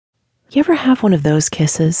You ever have one of those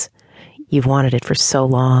kisses? You've wanted it for so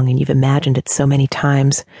long and you've imagined it so many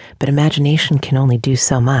times, but imagination can only do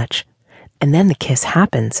so much. And then the kiss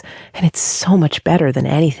happens, and it's so much better than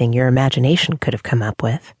anything your imagination could have come up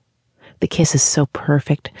with. The kiss is so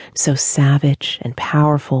perfect, so savage and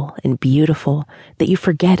powerful and beautiful that you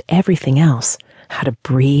forget everything else, how to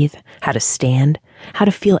breathe, how to stand, how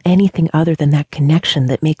to feel anything other than that connection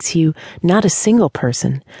that makes you not a single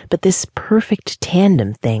person, but this perfect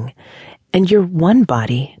tandem thing. And you're one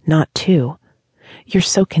body, not two. You're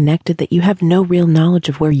so connected that you have no real knowledge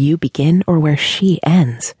of where you begin or where she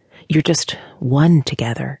ends. You're just one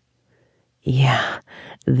together. Yeah,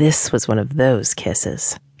 this was one of those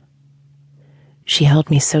kisses. She held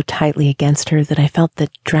me so tightly against her that I felt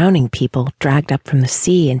that drowning people dragged up from the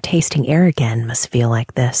sea and tasting air again must feel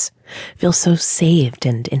like this, feel so saved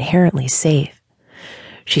and inherently safe.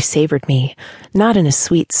 She savored me, not in a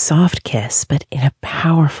sweet, soft kiss, but in a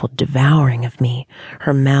powerful devouring of me,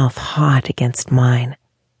 her mouth hot against mine.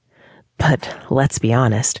 But let's be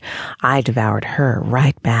honest, I devoured her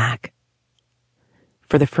right back.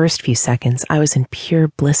 For the first few seconds, I was in pure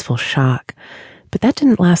blissful shock, but that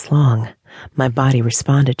didn't last long. My body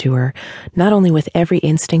responded to her, not only with every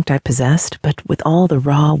instinct I possessed, but with all the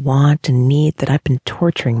raw want and need that I've been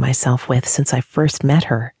torturing myself with since I first met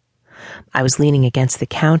her. I was leaning against the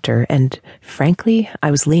counter, and, frankly, I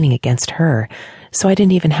was leaning against her, so I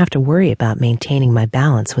didn't even have to worry about maintaining my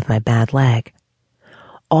balance with my bad leg.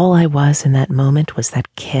 All I was in that moment was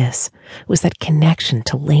that kiss, was that connection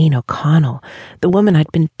to Lane O'Connell, the woman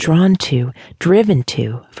I'd been drawn to, driven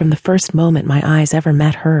to, from the first moment my eyes ever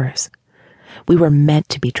met hers. We were meant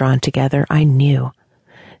to be drawn together, I knew.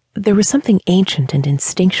 There was something ancient and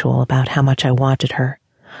instinctual about how much I wanted her.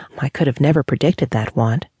 I could have never predicted that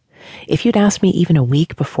want. If you'd asked me even a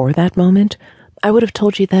week before that moment, I would have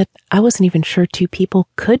told you that I wasn't even sure two people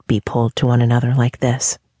could be pulled to one another like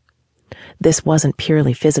this. This wasn't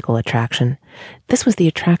purely physical attraction. This was the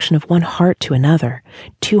attraction of one heart to another,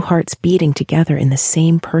 two hearts beating together in the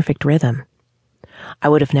same perfect rhythm. I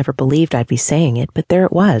would have never believed I'd be saying it, but there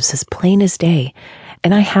it was, as plain as day,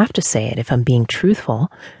 and I have to say it if I'm being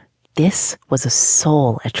truthful. This was a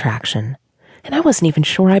soul attraction, and I wasn't even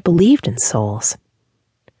sure I believed in souls.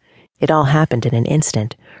 It all happened in an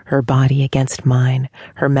instant, her body against mine,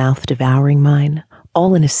 her mouth devouring mine,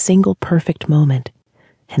 all in a single perfect moment.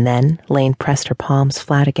 And then Lane pressed her palms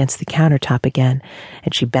flat against the countertop again,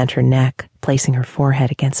 and she bent her neck, placing her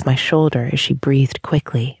forehead against my shoulder as she breathed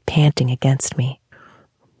quickly, panting against me.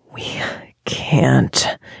 "We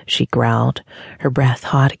can't," she growled, her breath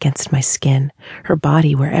hot against my skin, her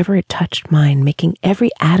body wherever it touched mine making every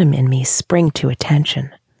atom in me spring to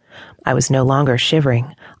attention. I was no longer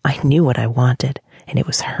shivering. I knew what I wanted, and it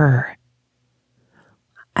was her.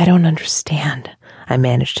 "I don't understand," I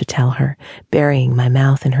managed to tell her, burying my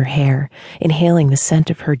mouth in her hair, inhaling the scent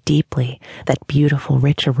of her deeply, that beautiful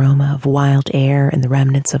rich aroma of wild air and the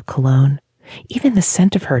remnants of cologne. Even the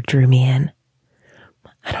scent of her drew me in.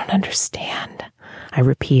 "I don't understand," I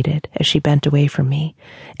repeated as she bent away from me,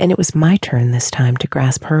 and it was my turn this time to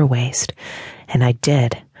grasp her waist, and I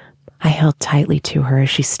did. I held tightly to her as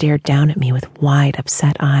she stared down at me with wide,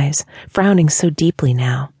 upset eyes, frowning so deeply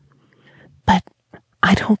now. "But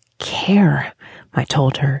I don't care," I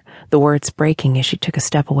told her, the words breaking as she took a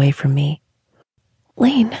step away from me.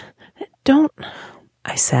 "Lane, don't,"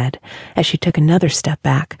 I said, as she took another step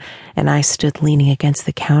back, and I stood leaning against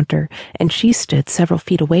the counter, and she stood several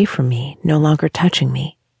feet away from me, no longer touching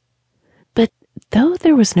me. But though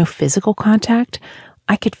there was no physical contact,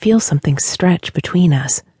 I could feel something stretch between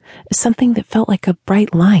us, something that felt like a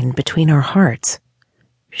bright line between our hearts.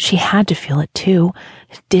 She had to feel it too,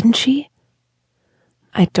 didn't she?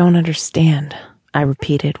 "I don't understand," I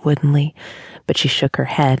repeated woodenly, but she shook her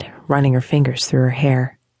head, running her fingers through her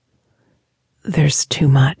hair. "There's too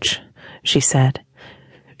much," she said.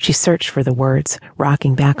 She searched for the words,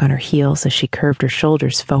 rocking back on her heels as she curved her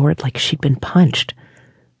shoulders forward like she'd been punched.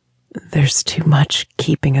 "There's too much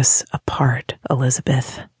keeping us apart,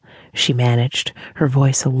 Elizabeth," she managed, her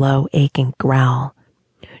voice a low, aching growl.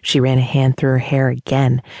 She ran a hand through her hair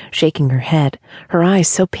again, shaking her head, her eyes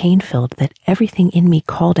so pain-filled that everything in me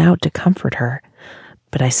called out to comfort her.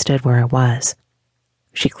 But I stood where I was.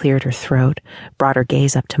 She cleared her throat, brought her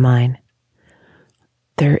gaze up to mine.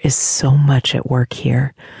 "There is so much at work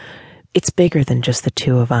here. It's bigger than just the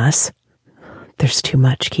two of us. There's too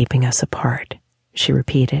much keeping us apart," she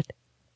repeated.